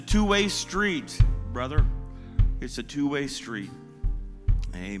two-way street, brother. It's a two-way street.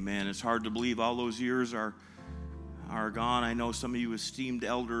 Amen. It's hard to believe all those years are gone. I know some of you esteemed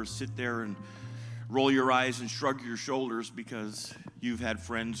elders sit there and roll your eyes and shrug your shoulders because you've had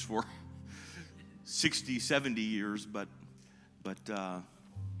friends for 60, 70 years, but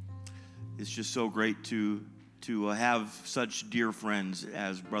it's just so great to have such dear friends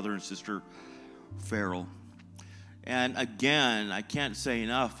as brother and sister Farrell. And again, I can't say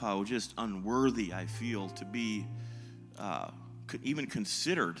enough how just unworthy I feel to be even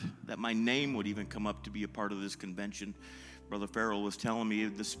considered, that my name would even come up to be a part of this convention. Brother Farrell was telling me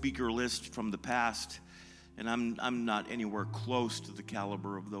the speaker list from the past, and I'm not anywhere close to the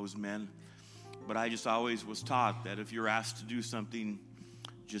caliber of those men. But I just always was taught that if you're asked to do something,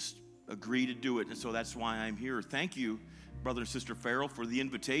 just agree to do it. And so that's why I'm here. Thank you, brother and sister Farrell, for the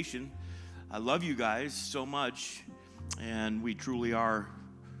invitation. I love you guys so much, and we truly are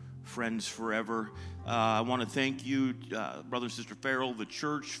friends forever. I want to thank you, brother and sister Farrell, the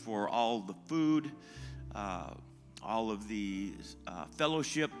church, for all the food, all of the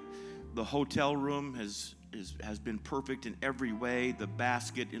fellowship. The hotel room has been perfect in every way. The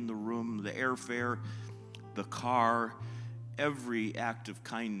basket in the room, the airfare, the car, every act of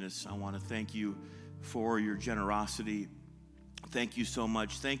kindness. I want to thank you for your generosity. Thank you so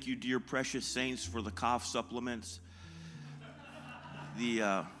much. Thank you, dear precious saints, for the cough supplements.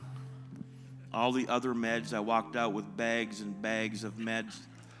 All the other meds. I walked out with bags and bags of meds.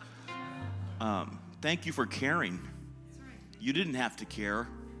 Thank you for caring. You didn't have to care,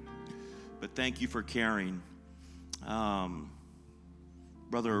 but thank you for caring. Brother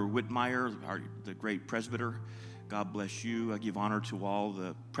Whitmire, the great presbyter, God bless you. I give honor to all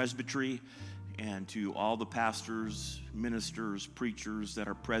the presbytery and to all the pastors, ministers, preachers that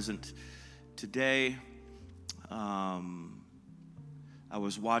are present today. I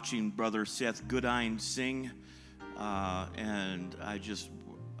was watching Brother Seth Goodine sing, and I just,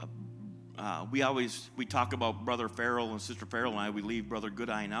 we talk about Brother Farrell and Sister Farrell and I, we leave Brother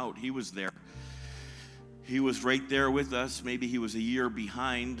Goodine out. He was there. He was right there with us. Maybe he was a year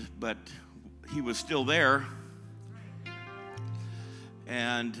behind, but he was still there.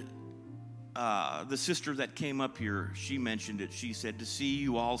 And the sister that came up here, she mentioned it. She said, to see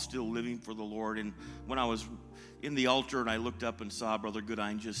you all still living for the Lord. And when I was in the altar and I looked up and saw Brother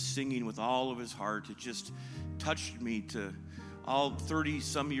Goodine just singing with all of his heart, it just touched me to all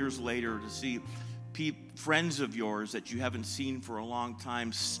 30-some years later to see friends of yours that you haven't seen for a long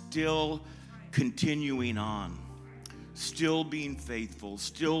time still continuing on, still being faithful,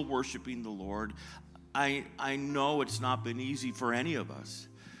 still worshiping the Lord. I know it's not been easy for any of us.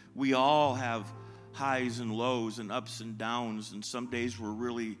 We all have highs and lows and ups and downs, and some days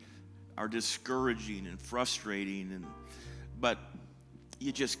are discouraging and frustrating, but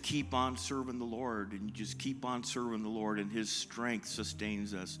you just keep on serving the Lord, and you just keep on serving the Lord, and His strength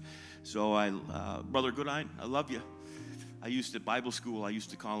sustains us. So Brother Goodine, I love you. At Bible school, I used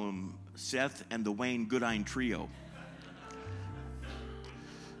to call him Seth and the Wayne Goodine Trio.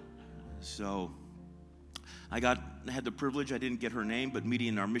 So I had the privilege, I didn't get her name, but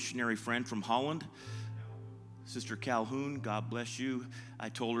meeting our missionary friend from Holland, Sister Calhoun, God bless you. I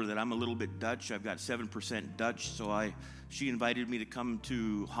told her that I'm a little bit Dutch. I've got 7% Dutch, so she invited me to come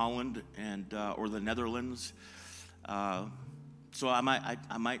to Holland or the Netherlands. So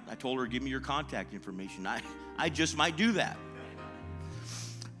I told her, give me your contact information. I just might do that.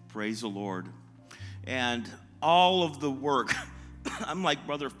 Praise the Lord. And all of the work, I'm like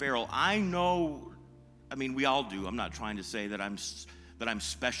Brother Farrell. I know, we all do. I'm not trying to say that I'm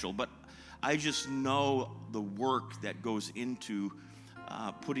special, but I just know the work that goes into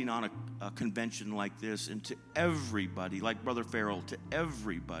putting on a convention like this, and to everybody, like Brother Farrell, to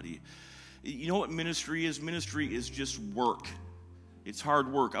everybody. You know what ministry is? Ministry is just work. It's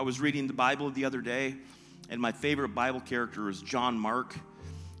hard work. I was reading the Bible the other day, and my favorite Bible character is John Mark.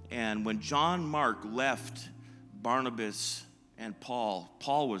 And when John Mark left Barnabas and Paul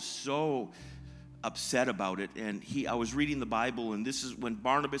was so upset about it. And I was reading the Bible, and this is when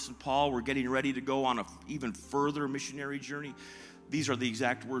Barnabas and Paul were getting ready to go on an even further missionary journey. These are the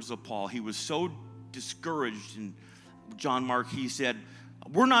exact words of Paul. He was so discouraged, and John Mark, he said,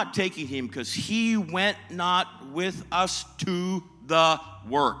 we're not taking him because he went not with us to the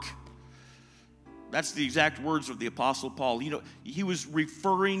work. That's the exact words of the Apostle Paul. You know, he was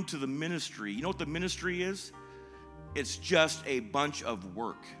referring to the ministry. You know what the ministry is? It's just a bunch of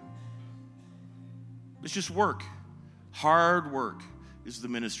work. It's just work. Hard work is the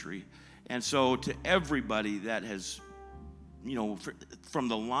ministry. And so to everybody that has, from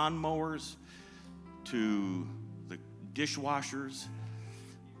the lawnmowers to the dishwashers,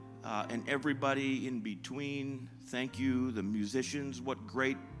 and everybody in between. Thank you, the musicians. What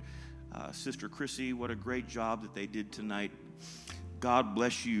great, Sister Chrissy, what a great job that they did tonight. God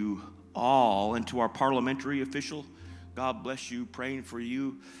bless you all. And to our parliamentary official, God bless you, praying for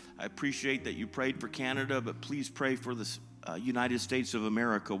you. I appreciate that you prayed for Canada, but please pray for the United States of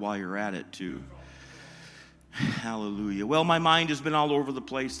America while you're at it, too. Hallelujah. Well, my mind has been all over the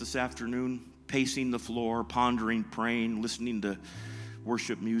place this afternoon, pacing the floor, pondering, praying, listening to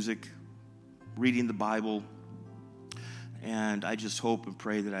worship music, reading the Bible. And I just hope and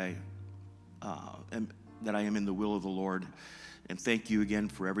pray that I am in the will of the Lord. And thank you again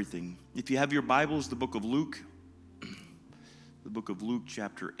for everything. If you have your Bibles, the book of Luke,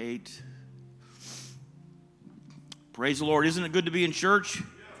 chapter 8. Praise the Lord. Isn't it good to be in church?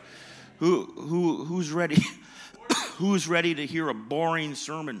 Who's ready? Who's ready to hear a boring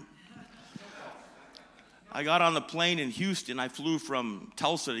sermon? I got on the plane in Houston. I flew from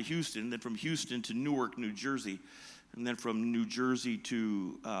Tulsa to Houston, then from Houston to Newark, New Jersey, and then from New Jersey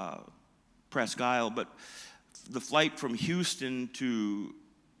to Presque Isle. But the flight from Houston to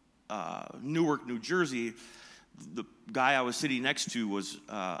Newark, New Jersey, the guy I was sitting next to was,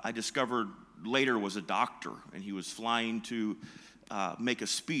 I discovered later, was a doctor, and he was flying to make a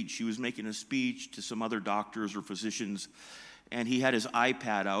speech. He was making a speech to some other doctors or physicians, and he had his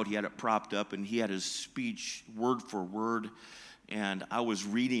iPad out. He had it propped up, and he had his speech word for word, and I was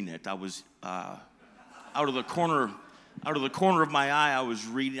reading it. I was out of the corner of my eye. I was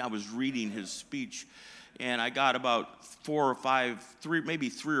reading his speech, and I got about maybe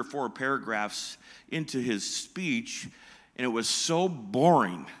three or four paragraphs into his speech, and it was so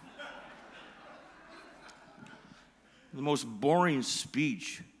boring. The most boring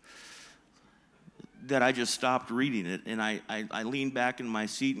speech that I just stopped reading it, and I leaned back in my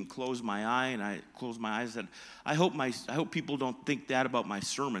seat and closed my eye, and I closed my eyes and said, I hope people don't think that about my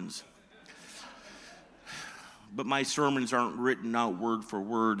sermons. But my sermons aren't written out word for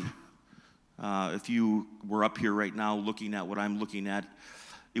word. If you were up here right now looking at what I'm looking at,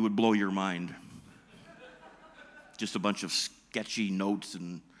 it would blow your mind. Just a bunch of sketchy notes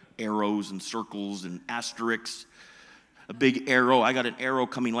and arrows and circles and asterisks. A big arrow. I got an arrow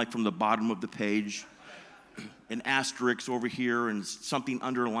coming like from the bottom of the page. An asterisk over here and something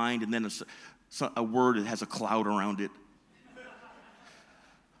underlined, and then a word that has a cloud around it.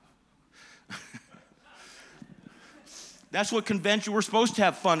 That's what convention, we're supposed to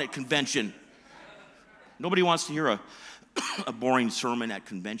have fun at convention. Nobody wants to hear a boring sermon at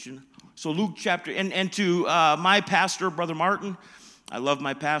convention. So Luke chapter, and to my pastor, Brother Martin, I love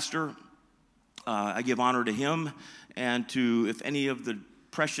my pastor. I give honor to him. And to, if any of the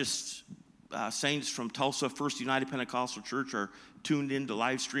precious saints from Tulsa First United Pentecostal Church are tuned in to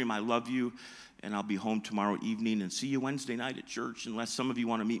live stream, I love you. And I'll be home tomorrow evening and see you Wednesday night at church, unless some of you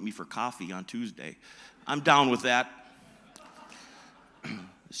want to meet me for coffee on Tuesday. I'm down with that.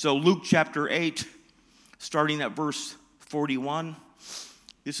 So Luke chapter 8, starting at verse 41.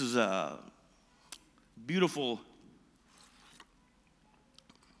 This is a beautiful.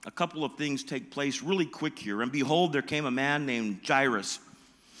 A couple of things take place really quick here. And behold, there came a man named Jairus.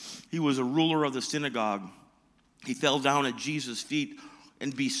 He was a ruler of the synagogue. He fell down at Jesus' feet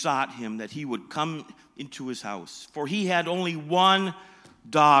and besought him that he would come into his house. For he had only one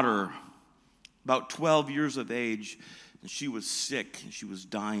daughter, about 12 years of age, and she was sick and she was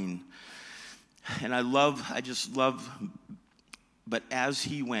dying. And I just love, but as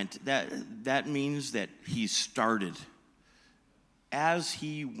he went, that means that he started. As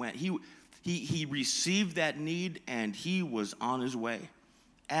he went, he received that need and he was on his way.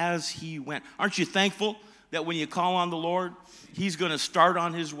 As he went. Aren't you thankful that when you call on the Lord, he's going to start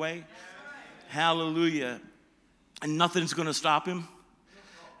on his way? Hallelujah. And nothing's going to stop him.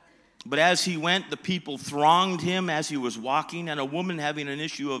 But as he went, the people thronged him as he was walking, and a woman having an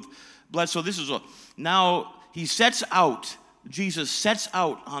issue of blood. So now he sets out, Jesus sets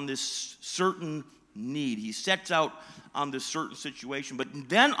out on this certain need. He sets out on this certain situation. But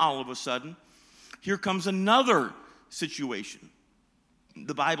then all of a sudden, here comes another situation.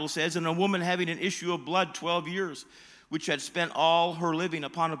 The Bible says, and a woman having an issue of blood 12 years, which had spent all her living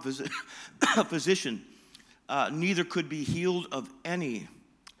upon a physician, neither could be healed of any.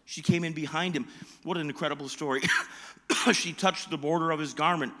 She came in behind him. What an incredible story. She touched the border of his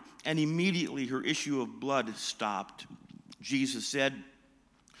garment, and immediately her issue of blood stopped. Jesus said,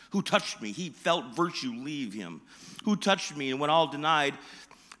 who touched me? He felt virtue leave him. Who touched me? And when all denied,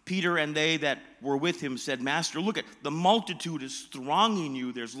 Peter and they that were with him said, Master, look at the multitude is thronging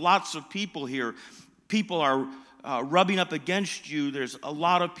you. There's lots of people here. People are rubbing up against you. There's a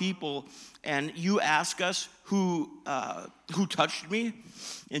lot of people, and you ask us, who touched me?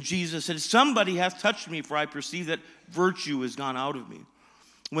 And Jesus said, somebody hath touched me, for I perceive that virtue is gone out of me.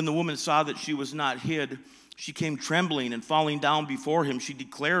 When the woman saw that she was not hid, she came trembling, and falling down before him, she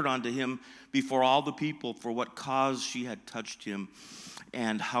declared unto him before all the people for what cause she had touched him,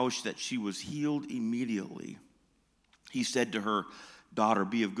 and how that she was healed immediately. He said to her, daughter,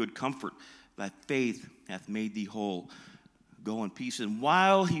 be of good comfort. Thy faith hath made thee whole. Go in peace. And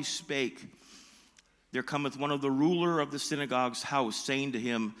while he spake, there cometh one of the ruler of the synagogue's house, saying to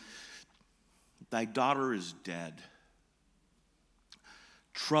him, thy daughter is dead.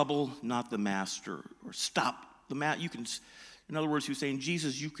 Trouble not the master, or stop the master. You can, in other words, he was saying,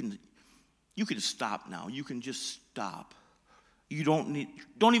 Jesus, you can stop now. You can just stop. You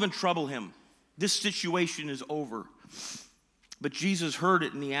don't even trouble him. This situation is over. But Jesus heard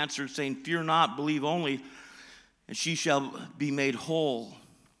it, and he answered, saying, fear not, believe only, and she shall be made whole.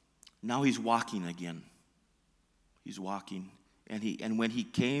 Now he's walking again. He's walking. And when he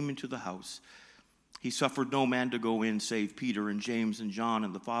came into the house, he suffered no man to go in save Peter and James and John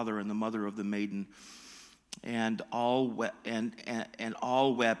and the father and the mother of the maiden. And all wept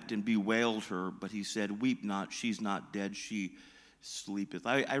and bewailed her. But he said, weep not, she's not dead, she sleepeth.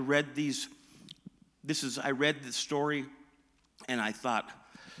 I read this story, and I thought,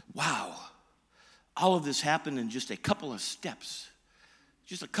 wow, all of this happened in just a couple of steps.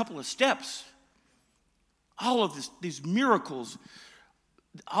 Just a couple of steps. All of these miracles,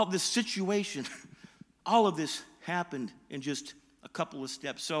 all this situation, all of this happened in just a couple of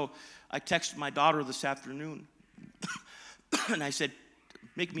steps. So I texted my daughter this afternoon, and I said,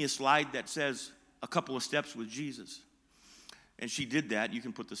 make me a slide that says a couple of steps with Jesus. And she did that. You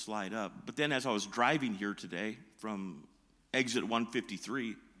can put the slide up. But then as I was driving here today from exit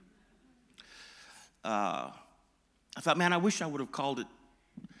 153, I thought, man, I wish I would have called it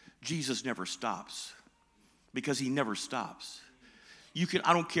Jesus Never Stops, because he never stops.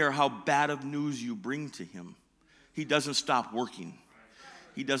 I don't care how bad of news you bring to him. He doesn't stop working.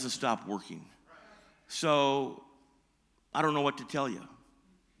 He doesn't stop working. So I don't know what to tell you.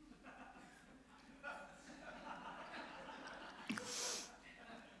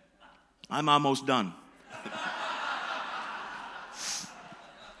 I'm almost done.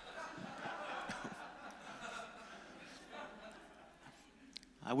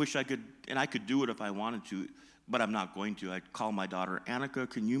 I wish I could, and I could do it if I wanted to, but I'm not going to. I'd call my daughter, Annika,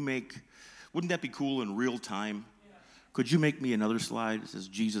 wouldn't that be cool in real time? Could you make me another slide that says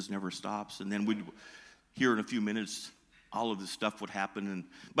Jesus never stops? And then we'd hear in a few minutes, all of this stuff would happen.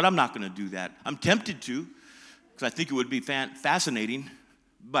 But I'm not going to do that. I'm tempted to, because I think it would be fascinating,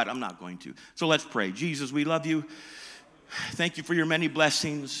 but I'm not going to. So let's pray. Jesus, we love you. Thank you for your many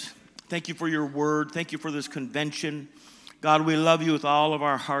blessings. Thank you for your word. Thank you for this convention. God, we love you with all of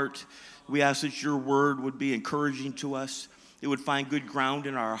our heart. We ask that your word would be encouraging to us. It would find good ground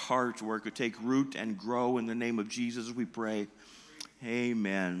in our hearts where it could take root and grow. In the name of Jesus, we pray.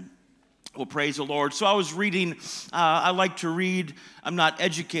 Amen. Well, praise the Lord. So I was reading. I like to read. I'm not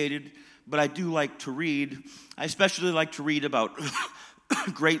educated, but I do like to read. I especially like to read about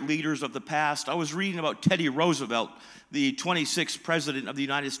great leaders of the past. I was reading about Teddy Roosevelt, the 26th president of the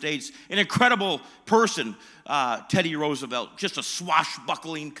United States. An incredible person, Teddy Roosevelt. Just a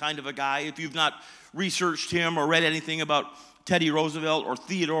swashbuckling kind of a guy. If you've not researched him or read anything about Teddy Roosevelt or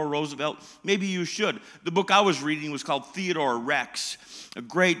Theodore Roosevelt, maybe you should. The book I was reading was called Theodore Rex, a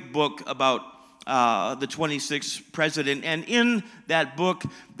great book about the 26th president. And in that book,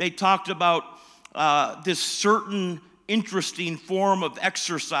 they talked about this certain interesting form of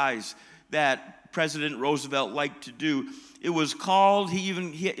exercise that President Roosevelt liked to do. It was called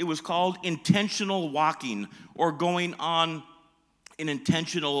intentional walking, or going on an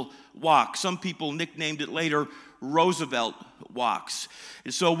intentional walk. Some people nicknamed it later Roosevelt walks.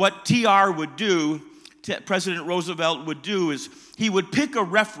 And so what President Roosevelt would do is he would pick a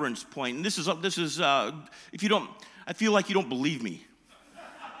reference point. And this is if you don't, I feel like you don't believe me.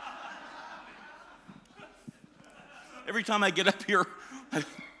 Every time I get up here, I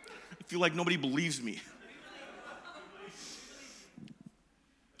feel like nobody believes me.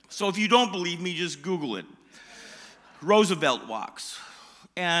 So if you don't believe me, just Google it. Roosevelt walks.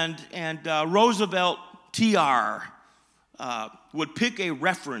 And Roosevelt TR would pick a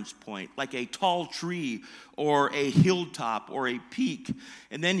reference point, like a tall tree or a hilltop or a peak.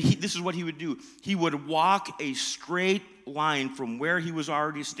 And then this is what he would do. He would walk a straight line from where he was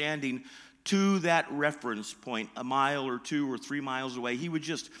already standing to that reference point, a mile or 2 or 3 miles away. He would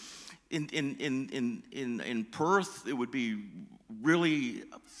just, in Perth, it would be really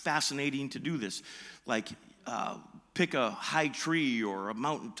fascinating to do this. Like, pick a high tree or a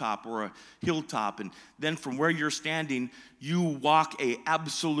mountaintop or a hilltop, and then from where you're standing, you walk a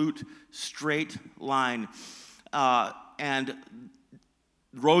absolute straight line. And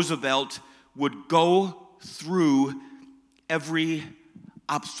Roosevelt would go through every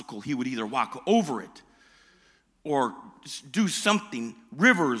obstacle. He would either walk over it or do something.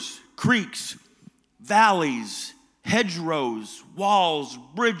 Rivers, creeks, valleys, hedgerows, walls,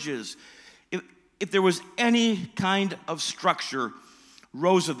 bridges. If there was any kind of structure,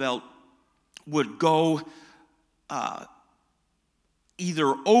 Roosevelt would go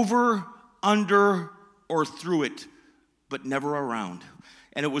either over, under, or through it, but never around.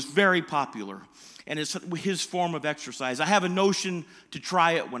 And it was very popular. And it's his form of exercise. I have a notion to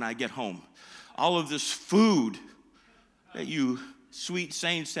try it when I get home. All of this food that you sweet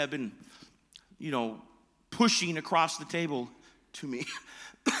saints have been, pushing across the table to me.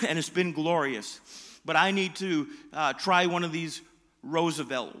 And it's been glorious. But I need to try one of these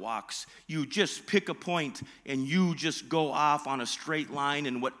Roosevelt walks. You just pick a point and you just go off on a straight line,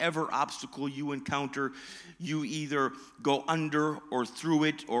 and whatever obstacle you encounter, you either go under or through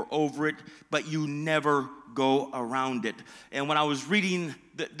it or over it, but you never go around it. And when I was reading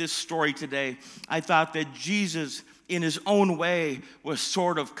this story today, I thought that Jesus, in his own way, was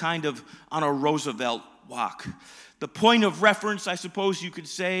kind of on a Roosevelt walk. The point of reference, I suppose you could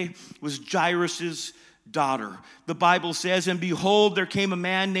say, was Jairus' daughter. The Bible says, "And behold, there came a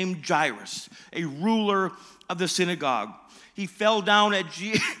man named Jairus, a ruler of the synagogue. He fell down at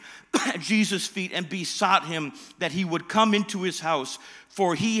Jesus' feet and besought him that he would come into his house,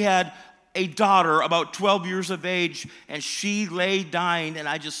 for he had a daughter about 12 years of age, and she lay dying." And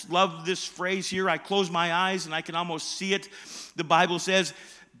I just love this phrase here. I close my eyes and I can almost see it. The Bible says,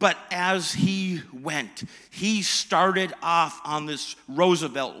 "But as he went," he started off on this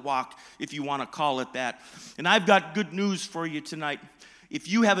Roosevelt walk, if you want to call it that. And I've got good news for you tonight. If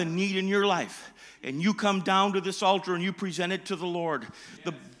you have a need in your life and you come down to this altar and you present it to the Lord,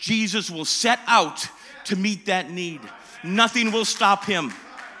 Jesus will set out to meet that need. Nothing will stop him.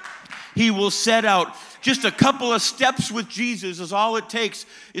 He will set out. Just a couple of steps with Jesus is all it takes,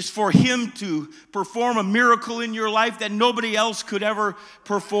 is for him to perform a miracle in your life that nobody else could ever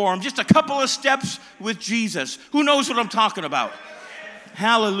perform. Just a couple of steps with Jesus. Who knows what I'm talking about?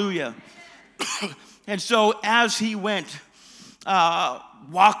 Hallelujah. And so as he went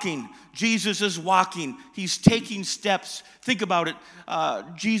walking, Jesus is walking. He's taking steps. Think about it.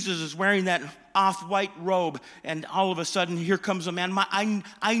 Jesus is wearing that off-white robe, and all of a sudden, here comes a man.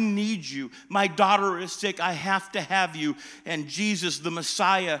 I need you. My daughter is sick. I have to have you. And Jesus, the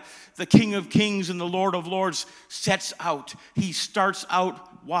Messiah, the King of Kings and the Lord of Lords, sets out. He starts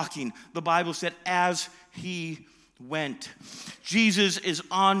out walking. The Bible said, as he went. Jesus is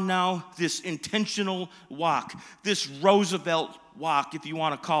on now this intentional walk, this Roosevelt walk, if you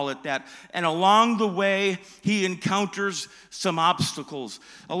want to call it that. And along the way, he encounters some obstacles.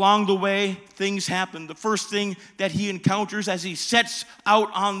 Along the way, things happen. The first thing that he encounters as he sets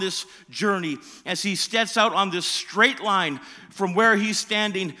out on this journey, as he sets out on this straight line from where he's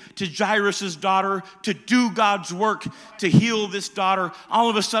standing to Jairus' daughter to do God's work to heal this daughter, all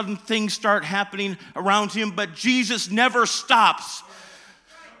of a sudden things start happening around him, but Jesus never stops.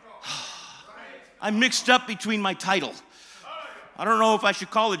 I'm mixed up between my title. I don't know if I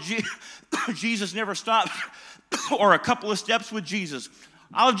should call it Jesus Never Stops or a couple of steps with Jesus.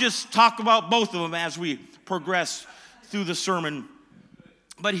 I'll just talk about both of them as we progress through the sermon.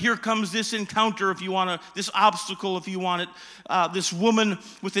 But here comes this encounter, if you want to, this obstacle, if you want it. This woman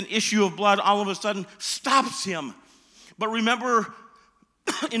with an issue of blood all of a sudden stops him. But remember,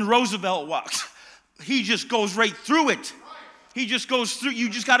 in Roosevelt walks, he just goes right through it. He just goes through. You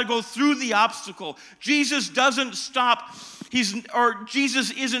just got to go through the obstacle. Jesus doesn't stop.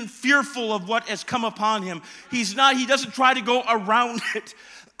 Jesus isn't fearful of what has come upon him. He doesn't try to go around it.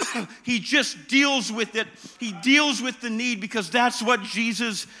 He just deals with it. He deals with the need, because that's what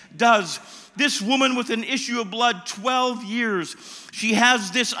Jesus does. This woman with an issue of blood, 12 years, she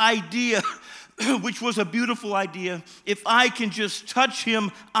has this idea, which was a beautiful idea. If I can just touch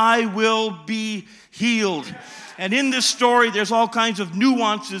him, I will be healed. And in this story, there's all kinds of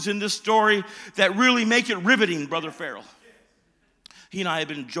nuances in this story that really make it riveting, Brother Farrell. He and I have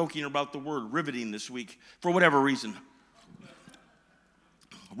been joking about the word riveting this week for whatever reason.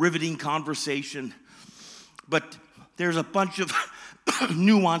 Riveting conversation. But there's a bunch of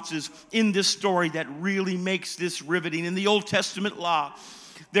nuances in this story that really makes this riveting. In the Old Testament law,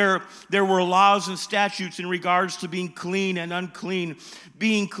 There were laws and statutes in regards to being clean and unclean.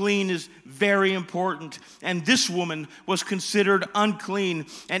 Being clean is very important. And this woman was considered unclean.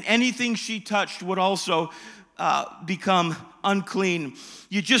 And anything she touched would also become unclean.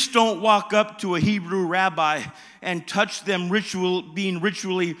 You just don't walk up to a Hebrew rabbi and touch them being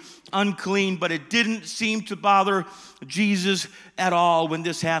ritually unclean, but it didn't seem to bother Jesus at all when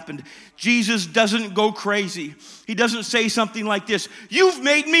this happened. Jesus doesn't go crazy. He doesn't say something like this, "You've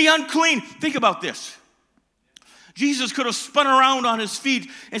made me unclean." Think about this. Jesus could have spun around on his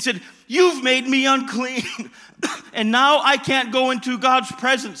feet and said, "You've made me unclean, and now I can't go into God's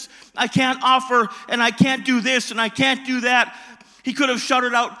presence. I can't offer, and I can't do this, and I can't do that." He could have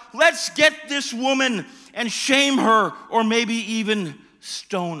shouted out, "Let's get this woman and shame her, or maybe even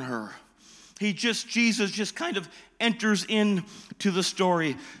stone her." Jesus just kind of enters into the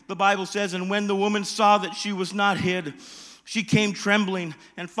story. The Bible says, "And when the woman saw that she was not hid, she came trembling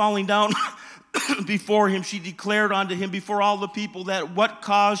and falling down before him. She declared unto him before all the people that what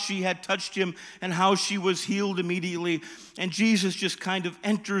cause she had touched him and how she was healed immediately." And Jesus just kind of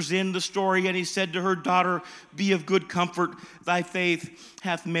enters in the story, and he said to her, "Daughter, be of good comfort. Thy faith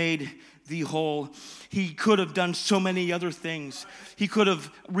hath made thee whole." He could have done so many other things. He could have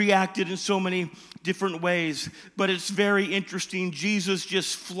reacted in so many different ways. But it's very interesting. Jesus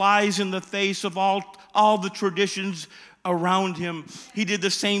just flies in the face of all the traditions around him. He did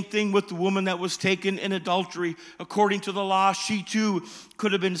the same thing with the woman that was taken in adultery. According to the law, she too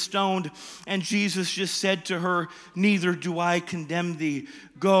could have been stoned. And Jesus just said to her, "Neither do I condemn thee.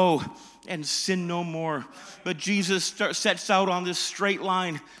 Go and sin no more." But Jesus sets out on this straight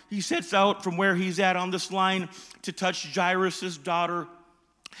line. He sets out from where he's at on this line to touch Jairus' daughter.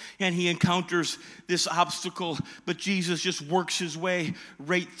 And he encounters this obstacle, but Jesus just works his way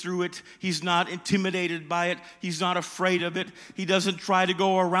right through it. He's not intimidated by it. He's not afraid of it. He doesn't try to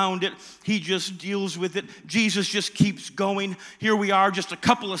go around it. He just deals with it. Jesus just keeps going. Here we are, just a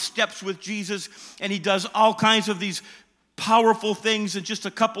couple of steps with Jesus, and he does all kinds of these powerful things in just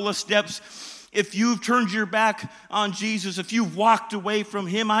a couple of steps. If you've turned your back on Jesus, if you've walked away from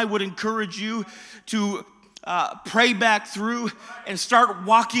him, I would encourage you to pray back through and start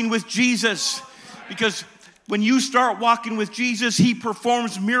walking with Jesus. Because when you start walking with Jesus, he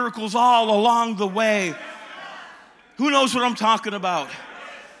performs miracles all along the way. Who knows what I'm talking about?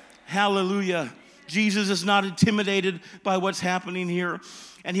 Hallelujah. Jesus is not intimidated by what's happening here.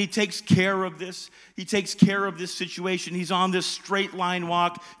 And he takes care of this. He takes care of this situation. He's on this straight line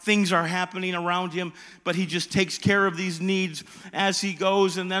walk. Things are happening around him, but he just takes care of these needs as he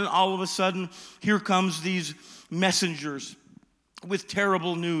goes. And then all of a sudden, here comes these messengers with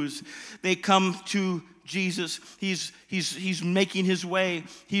terrible news. They come to Jesus. He's making his way.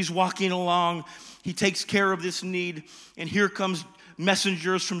 He's walking along. He takes care of this need. And here comes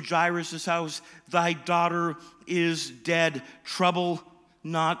messengers from Jairus' house. "Thy daughter is dead. Trouble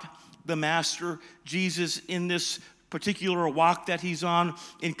not the master." Jesus, in this particular walk that he's on,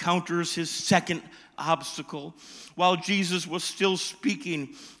 encounters his second obstacle. While Jesus was still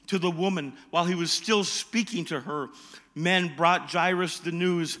speaking to the woman, while he was still speaking to her, men brought Jairus the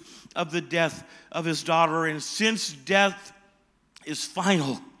news of the death of his daughter. And since death is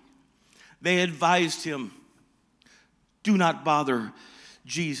final, they advised him, do not bother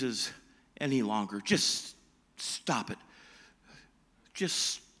Jesus any longer. Just stop it.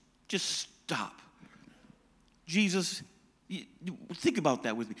 Just stop. Jesus, think about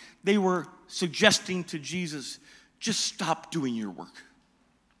that with me. They were suggesting to Jesus, just stop doing your work.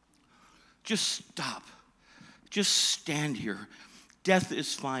 Just stop. Just stand here. Death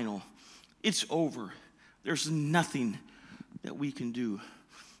is final. It's over. There's nothing that we can do.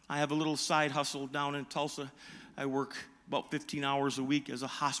 I have a little side hustle down in Tulsa. I work about 15 hours a week as a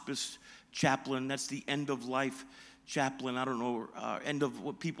hospice chaplain. That's the end of life chaplain. I don't know,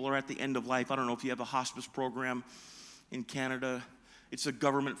 what people are at the end of life. I don't know if you have a hospice program in Canada. It's a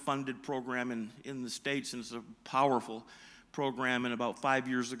government-funded program in the States, and it's a powerful program. And about 5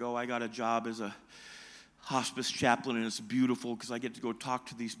 years ago, I got a job as a hospice chaplain, and it's beautiful because I get to go talk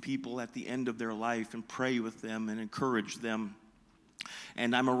to these people at the end of their life and pray with them and encourage them.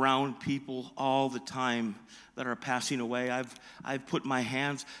 And I'm around people all the time that are passing away. I've put my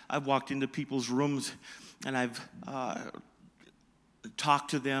hands, I've walked into people's rooms, and I've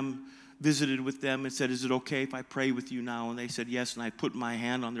talked to them, visited with them, and said, is it okay if I pray with you now? And they said yes, and I put my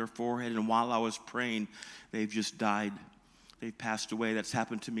hand on their forehead, and while I was praying, they've just died. They've passed away. That's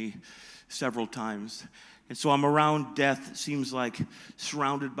happened to me several times. And so I'm around death, it seems like,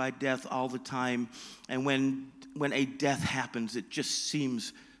 surrounded by death all the time. And when a death happens, it just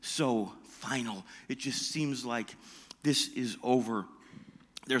seems so final. It just seems like this is over.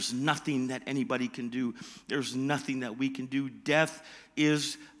 There's nothing that anybody can do. There's nothing that we can do. Death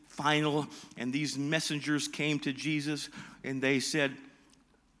is final. And these messengers came to Jesus and they said,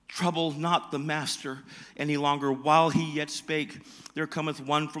 trouble not the master any longer. While he yet spake, there cometh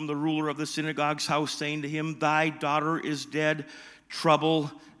one from the ruler of the synagogue's house, saying to him, thy daughter is dead.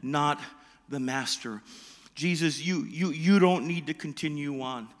 Trouble not the master. Jesus, you don't need to continue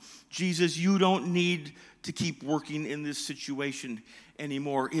on. Jesus, you don't need to keep working in this situation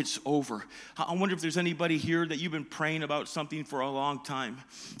anymore. It's over. I wonder if there's anybody here that you've been praying about something for a long time,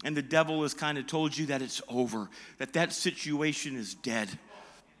 and the devil has kind of told you that it's over, that situation is dead.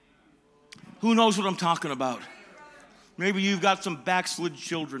 Who knows what I'm talking about? Maybe you've got some backslid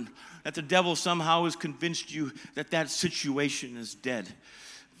children that the devil somehow has convinced you that situation is dead.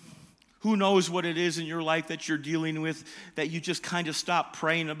 Who knows what it is in your life that you're dealing with that you just kind of stop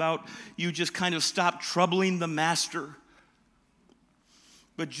praying about? You just kind of stop troubling the master.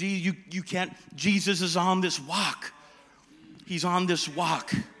 But you can't. Jesus is on this walk. He's on this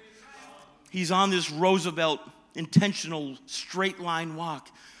walk. He's on this Roosevelt intentional straight line walk.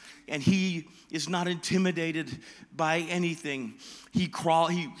 And he is not intimidated by anything. He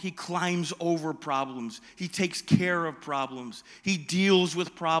climbs over problems. He takes care of problems. He deals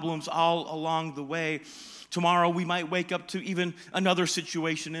with problems all along the way. Tomorrow we might wake up to even another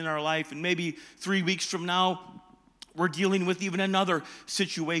situation in our life. And maybe 3 weeks from now, we're dealing with even another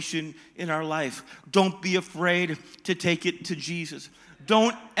situation in our life. Don't be afraid to take it to Jesus.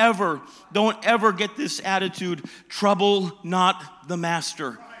 Don't ever get this attitude, trouble not the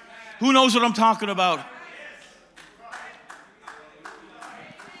master. Who knows what I'm talking about?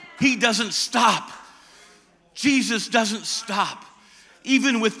 He doesn't stop. Jesus doesn't stop.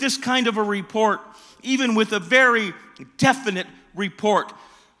 Even with this kind of a report, even with a very definite report,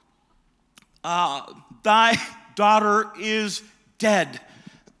 thy daughter is dead.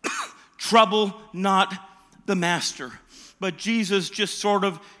 Trouble not the master. But Jesus just sort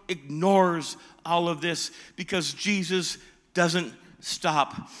of ignores all of this because Jesus doesn't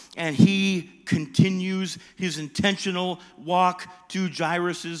stop. And he continues his intentional walk to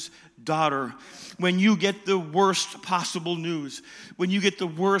Jairus' daughter. When you get the worst possible news, when you get the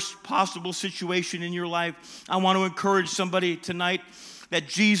worst possible situation in your life, I want to encourage somebody tonight that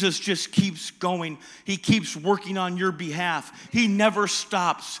Jesus just keeps going. He keeps working on your behalf. He never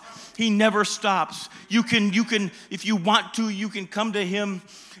stops. He never stops. You can, if you want to, you can come to him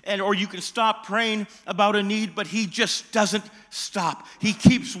or you can stop praying about a need, but he just doesn't stop. He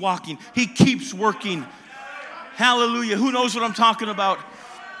keeps walking. He keeps working. Hallelujah. Who knows what I'm talking about?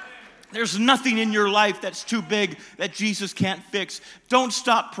 There's nothing in your life that's too big that Jesus can't fix. Don't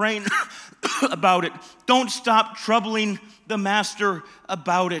stop praying about it. Don't stop troubling the master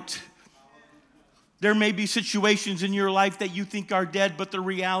about it. There may be situations in your life that you think are dead, but the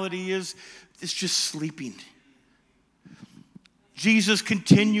reality is it's just sleeping. Jesus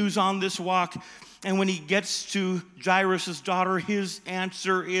continues on this walk, and when he gets to Jairus' daughter, his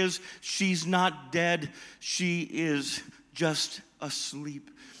answer is, she's not dead. She is just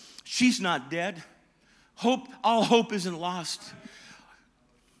asleep. She's not dead. All hope isn't lost.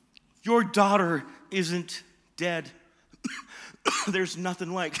 Your daughter isn't dead. There's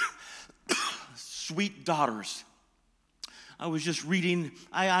nothing like sweet daughters. I was just reading,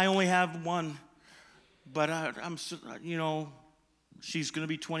 I only have one, but I'm she's going to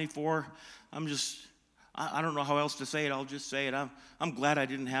be 24. I don't know how else to say it. I'll just say it. I'm glad I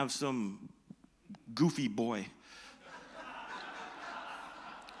didn't have some goofy boy.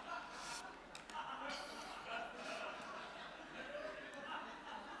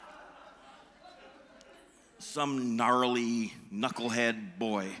 Some gnarly knucklehead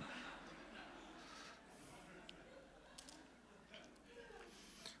boy.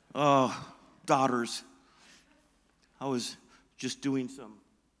 Oh, daughters. I was just doing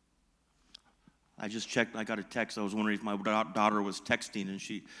I just checked. I got a text. I was wondering if my daughter was texting, and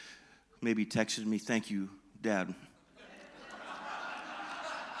she maybe texted me, "Thank you, Dad."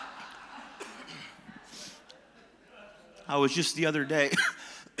 I was just the other day,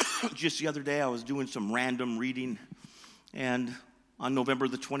 I was doing some random reading, and on November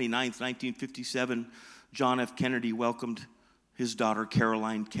the 29th, 1957, John F. Kennedy welcomed his daughter,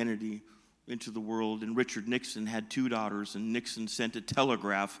 Caroline Kennedy, into the world, and Richard Nixon had two daughters, and Nixon sent a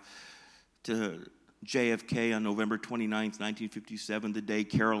telegraph to JFK on November 29th, 1957, the day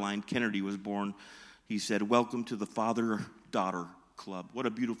Caroline Kennedy was born. He said, "Welcome to the Father-Daughter Club." What a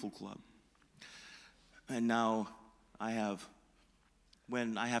beautiful club. And now I have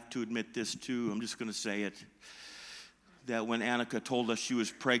to admit this too, I'm just going to say it, that when Annika told us she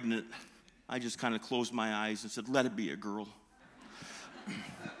was pregnant, I just kind of closed my eyes and said, "Let it be a girl."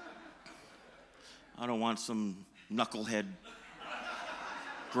 I don't want some knucklehead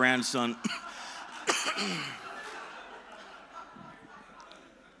grandson.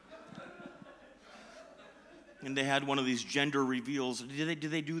 And they had one of these gender reveals.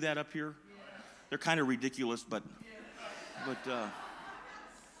 Did they do that up here? They're kind of ridiculous, but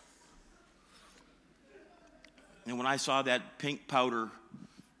and when I saw that pink powder,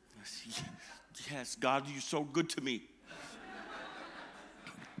 I said, yes, God, you're so good to me.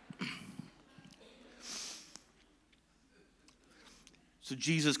 So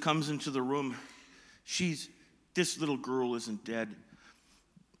Jesus comes into the room. This little girl isn't dead.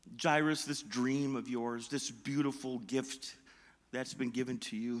 Jairus, this dream of yours, this beautiful gift that's been given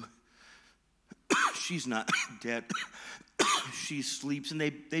to you, she's not dead. She sleeps. And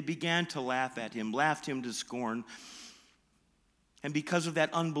they began to laugh at him, laughed him to scorn. And because of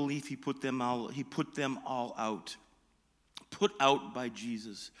that unbelief, he put them all out. Put out by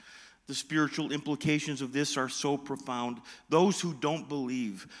Jesus. The spiritual implications of this are so profound. Those who don't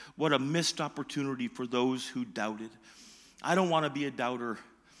believe, what a missed opportunity for those who doubted. I don't want to be a doubter.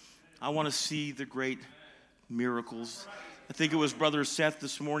 I want to see the great miracles. I think it was Brother Seth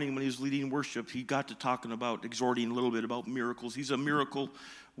this morning when he was leading worship. He got to talking about, exhorting a little bit about miracles. He's a miracle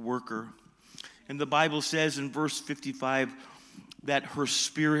worker. And the Bible says in verse 55 that her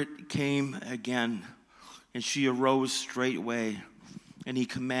spirit came again, and she arose straightway, and he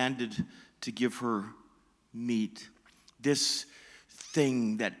commanded to give her meat. This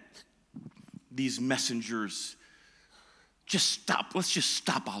thing that these messengers, let's just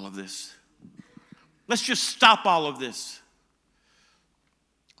stop all of this. Let's just stop all of this.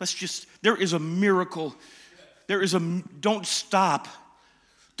 There is a miracle. Don't stop.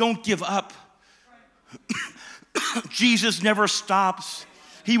 Don't give up. Jesus never stops.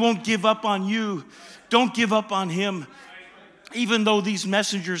 He won't give up on you. Don't give up on him. Even though these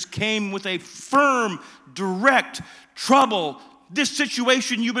messengers came with a firm, direct trouble, this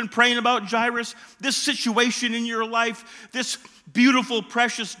situation you've been praying about, Jairus, this situation in your life, this beautiful,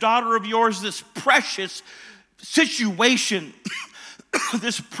 precious daughter of yours, this precious situation,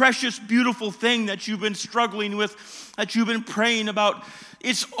 this precious, beautiful thing that you've been struggling with, that you've been praying about,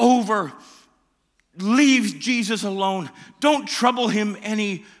 it's over. Leave Jesus alone. Don't trouble him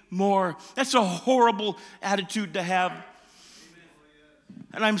anymore. That's a horrible attitude to have.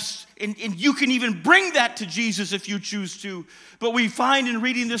 And you can even bring that to Jesus if you choose to. But we find in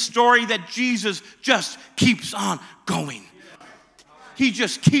reading this story that Jesus just keeps on going. He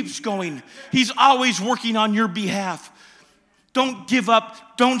just keeps going. He's always working on your behalf. Don't give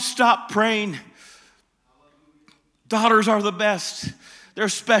up. Don't stop praying. Daughters are the best. They're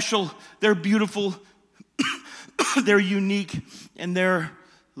special. They're beautiful. They're unique. And they're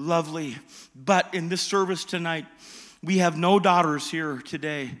lovely. But in this service tonight, we have no daughters here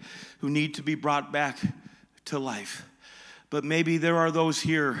today who need to be brought back to life. But maybe there are those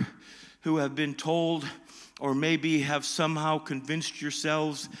here who have been told, or maybe have somehow convinced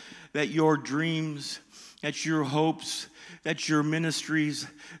yourselves that your dreams, that your hopes, that your ministries,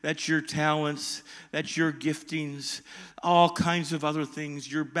 that your talents, that your giftings, all kinds of other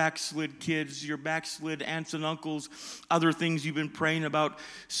things, your backslid kids, your backslid aunts and uncles, other things you've been praying about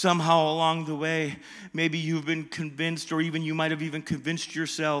somehow along the way. Maybe you've been convinced, or even you might have even convinced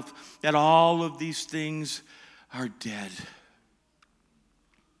yourself that all of these things are dead.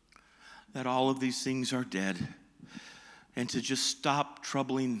 That all of these things are dead. And to just stop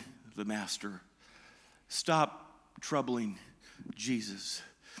troubling the Master. Stop troubling Jesus.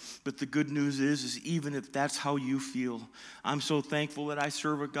 But the good news is even if that's how you feel, I'm so thankful that I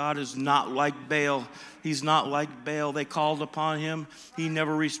serve a God who's not like Baal. He's not like Baal. They called upon him. He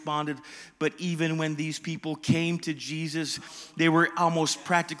never responded. But even when these people came to Jesus, they were almost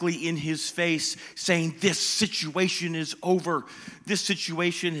practically in his face saying, this situation is over. This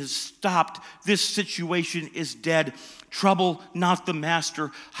situation has stopped. This situation is dead. Trouble not the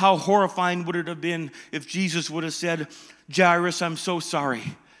Master. How horrifying would it have been if Jesus would have said, Jairus, I'm so sorry.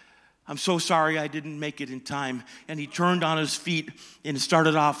 I'm so sorry I didn't make it in time. And he turned on his feet and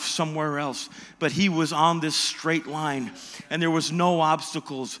started off somewhere else. But he was on this straight line, and there was no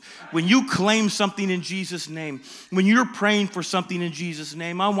obstacles. When you claim something in Jesus' name, when you're praying for something in Jesus'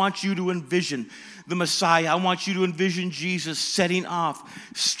 name, I want you to envision the Messiah. I want you to envision Jesus setting off,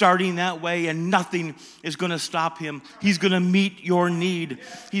 starting that way, and nothing is going to stop him. He's going to meet your need.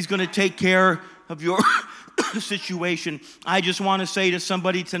 He's going to take care of your situation. I just want to say to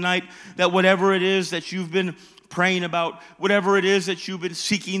somebody tonight that whatever it is that you've been praying about, whatever it is that you've been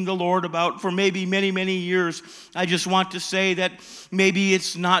seeking the Lord about for maybe many, many years, I just want to say that maybe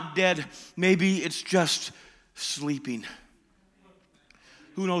it's not dead. Maybe it's just sleeping.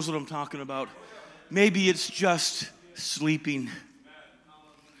 Who knows what I'm talking about? Maybe it's just sleeping.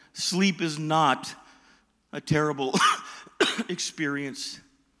 Sleep is not a terrible experience.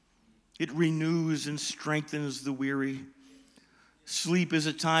 It renews and strengthens the weary. Sleep is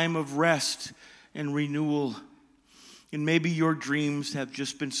a time of rest and renewal. And maybe your dreams have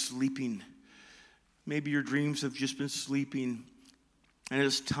just been sleeping. Maybe your dreams have just been sleeping. And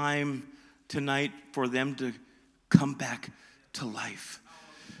it's time tonight for them to come back to life.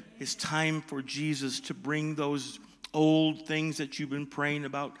 It's time for Jesus to bring those old things that you've been praying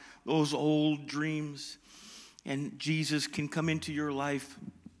about, those old dreams, and Jesus can come into your life.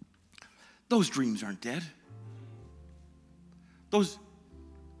 Those dreams aren't dead. Those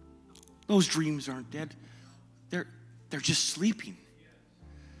dreams aren't dead. They're just sleeping.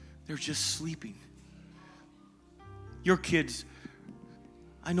 They're just sleeping. Your kids,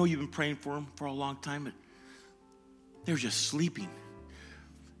 I know you've been praying for them for a long time, but they're just sleeping.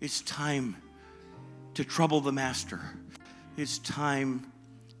 It's time to trouble the master. It's time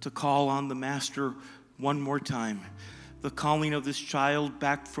to call on the master one more time. The calling of this child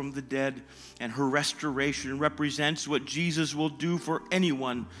back from the dead and her restoration represents what Jesus will do for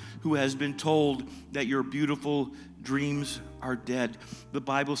anyone who has been told that your beautiful dreams are dead. The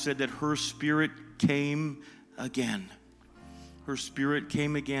Bible said that her spirit came again. Her spirit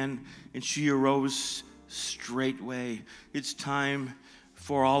came again, and she arose straightway. It's time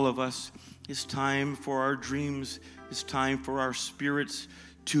for all of us. It's time for our dreams. It's time for our spirits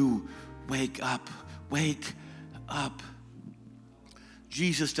to wake up. Wake up.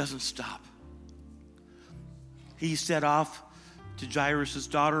 Jesus doesn't stop. He set off to Jairus'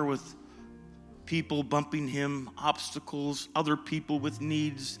 daughter with people bumping him, obstacles, other people with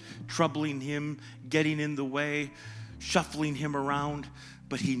needs, troubling him, getting in the way, shuffling him around,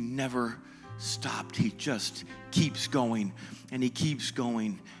 but he never stopped. He just keeps going, and he keeps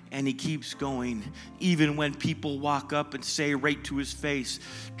going, and he keeps going. Even when people walk up and say right to his face,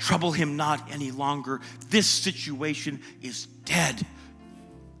 "Trouble him not any longer. This situation is dead."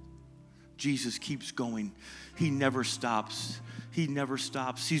 Jesus keeps going. He never stops. He never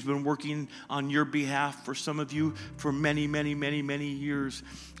stops. He's been working on your behalf for some of you for many, many, many, many years,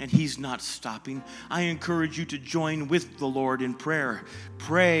 and he's not stopping. I encourage you to join with the Lord in prayer.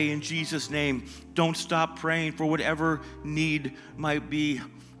 Pray in Jesus' name. Don't stop praying for whatever need might be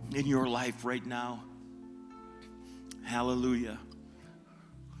in your life right now. Hallelujah.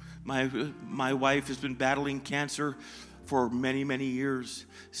 My wife has been battling cancer for many, many years.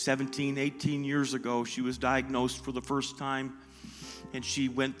 17, 18 years ago, she was diagnosed for the first time. And she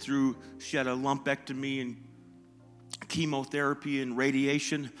had a lumpectomy and chemotherapy and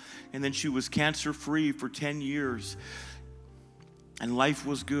radiation. And then she was cancer-free for 10 years. And life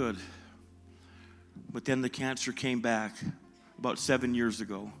was good. But then the cancer came back about 7 years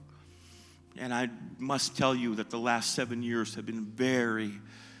ago. And I must tell you that the last 7 years have been very,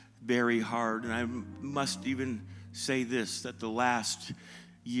 very hard. And I must even say this, that the last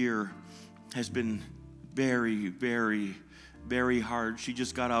year has been very, very, very hard. She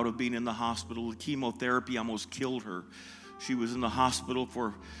just got out of being in the hospital. The chemotherapy almost killed her. She was in the hospital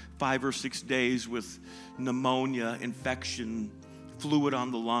for 5 or 6 days with pneumonia, infection, fluid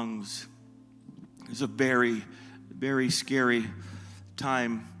on the lungs. It was a very, very scary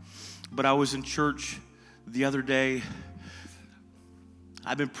time. But I was in church the other day.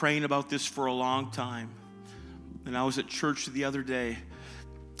 I've been praying about this for a long time. And I was at church the other day,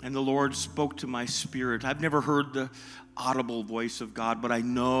 and the Lord spoke to my spirit. I've never heard the audible voice of God, but I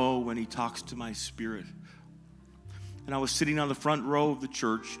know when he talks to my spirit. And I was sitting on the front row of the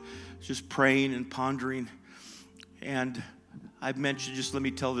church, just praying and pondering. And I've mentioned, just let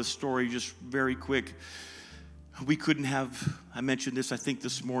me tell this story just very quick. I mentioned this, I think,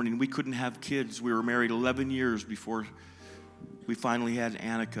 this morning. We couldn't have kids. We were married 11 years before we finally had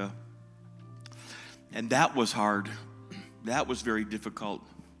Annika. And that was hard. That was very difficult.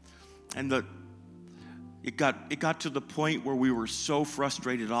 And it got to the point where we were so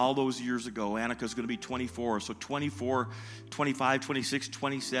frustrated all those years ago. Annika's going to be 24. So 24, 25, 26,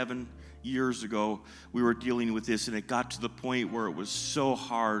 27 years ago, we were dealing with this. And it got to the point where it was so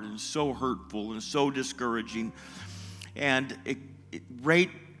hard and so hurtful and so discouraging. And right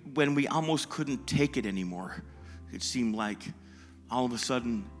when we almost couldn't take it anymore, it seemed like all of a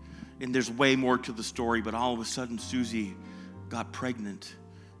sudden, and there's way more to the story, but all of a sudden Susie got pregnant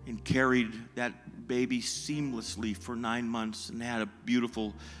and carried that baby seamlessly for 9 months and had a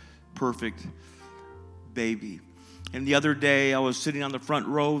beautiful, perfect baby. And the other day I was sitting on the front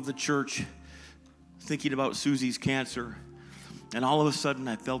row of the church thinking about Susie's cancer, and all of a sudden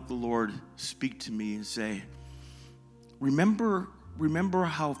I felt the Lord speak to me and say, remember remember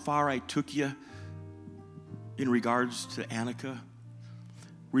how far I took you in regards to Annika?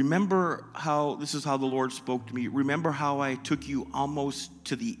 Remember how, this is how the Lord spoke to me. Remember how I took you almost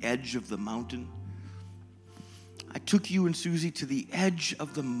to the edge of the mountain? I took you and Susie to the edge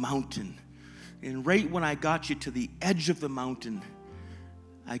of the mountain. And right when I got you to the edge of the mountain,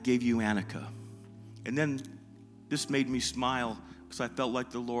 I gave you Annika. And then this made me smile because I felt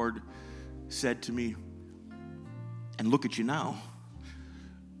like the Lord said to me, and look at you now.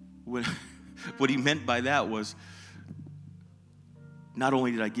 What he meant by that was, not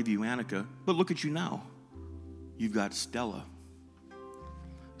only did I give you Annika, but look at you now. You've got Stella.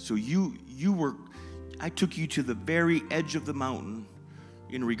 So I took you to the very edge of the mountain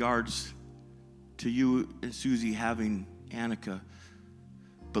in regards to you and Susie having Annika,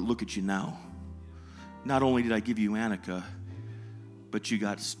 but look at you now. Not only did I give you Annika, but you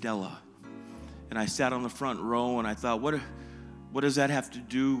got Stella. And I sat on the front row and I thought, what does that have to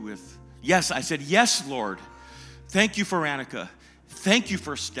do with? Yes, I said, yes, Lord. Thank you for Annika. Thank you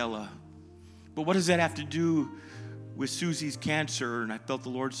for Stella. But what does that have to do with Susie's cancer? And I felt the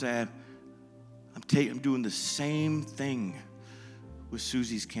Lord say, I'm doing the same thing with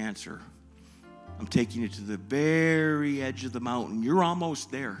Susie's cancer. I'm taking you to the very edge of the mountain. You're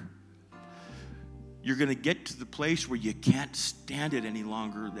almost there. You're going to get to the place where you can't stand it any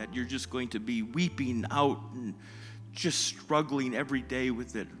longer, that you're just going to be weeping out and just struggling every day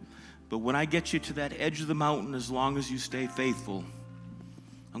with it. But when I get you to that edge of the mountain, as long as you stay faithful,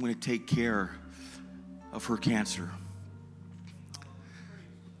 I'm going to take care of her cancer.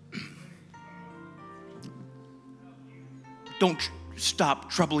 Don't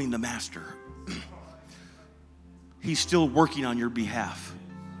stop troubling the Master. He's still working on your behalf.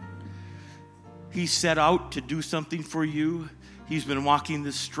 He set out to do something for you. He's been walking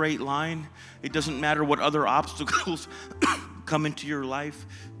this straight line. It doesn't matter what other obstacles come into your life.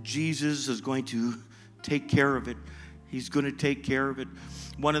 Jesus is going to take care of it. He's going to take care of it.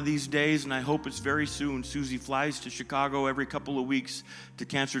 One of these days, and I hope it's very soon, Susie flies to Chicago every couple of weeks to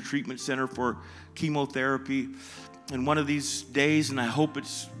Cancer Treatment Center for chemotherapy. And one of these days, and I hope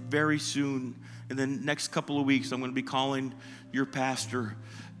it's very soon, in the next couple of weeks, I'm going to be calling your pastor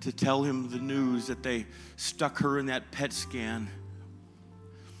to tell him the news that they stuck her in that PET scan.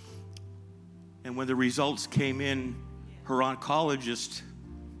 And when the results came in, her oncologist,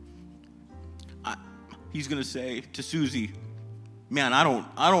 he's going to say to Susie, man, I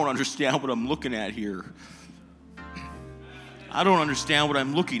don't understand what I'm looking at here. I don't understand what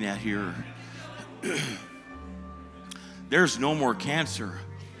I'm looking at here. There's no more cancer.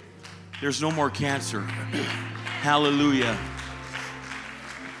 There's no more cancer. Hallelujah.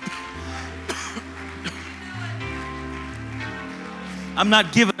 I'm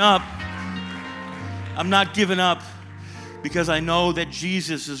not giving up. I'm not giving up because I know that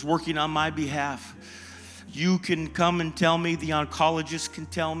Jesus is working on my behalf. You can come and tell me, the oncologist can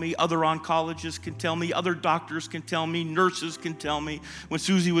tell me, other oncologists can tell me, other doctors can tell me, nurses can tell me. When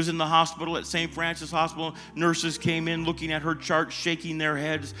Susie was in the hospital at St. Francis Hospital, nurses came in looking at her chart, shaking their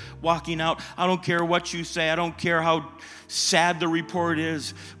heads, walking out. I don't care what you say. I don't care how sad the report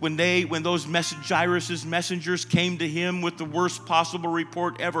is. When those Jairus' messengers came to him with the worst possible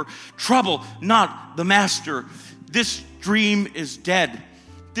report ever, trouble, not the Master. This dream is dead.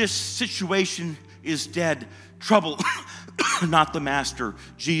 This situation is dead. Trouble, not the Master.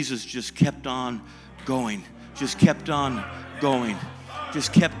 Jesus just kept on going. Just kept on going.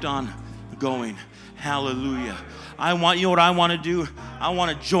 Just kept on going. Hallelujah. You know what I want to do? I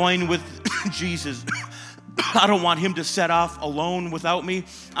want to join with Jesus. I don't want him to set off alone without me.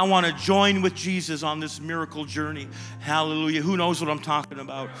 I want to join with Jesus on this miracle journey. Hallelujah. Who knows what I'm talking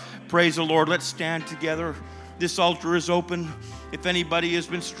about? Praise the Lord. Let's stand together. This altar is open. If anybody has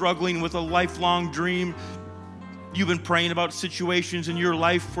been struggling with a lifelong dream, you've been praying about situations in your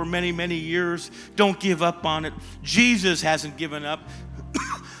life for many, many years, don't give up on it. Jesus hasn't given up.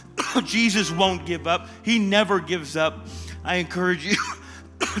 Jesus won't give up. He never gives up. I encourage you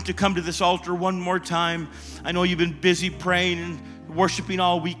to come to this altar one more time. I know you've been busy praying and worshiping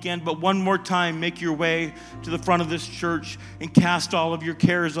all weekend, but one more time, make your way to the front of this church and cast all of your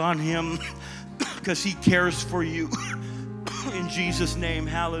cares on him because he cares for you. In Jesus' name,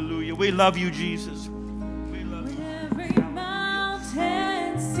 hallelujah. We love you, Jesus. We love you. Every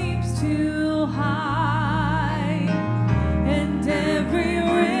mountain seems too high, and every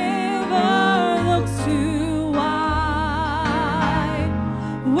river looks too wide.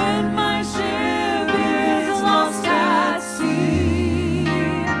 When my ship is lost at sea,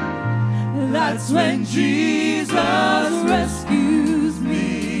 that's when Jesus rescues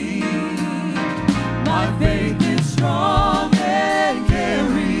me. My faith is strong.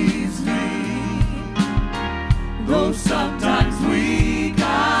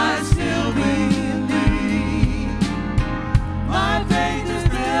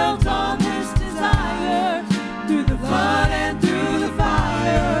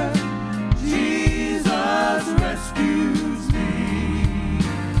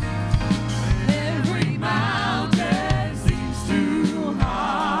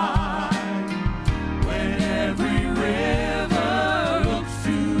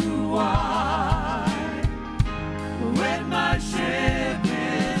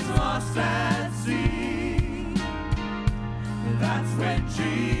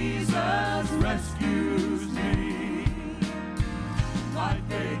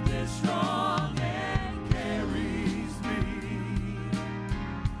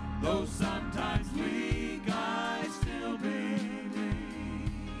 Though some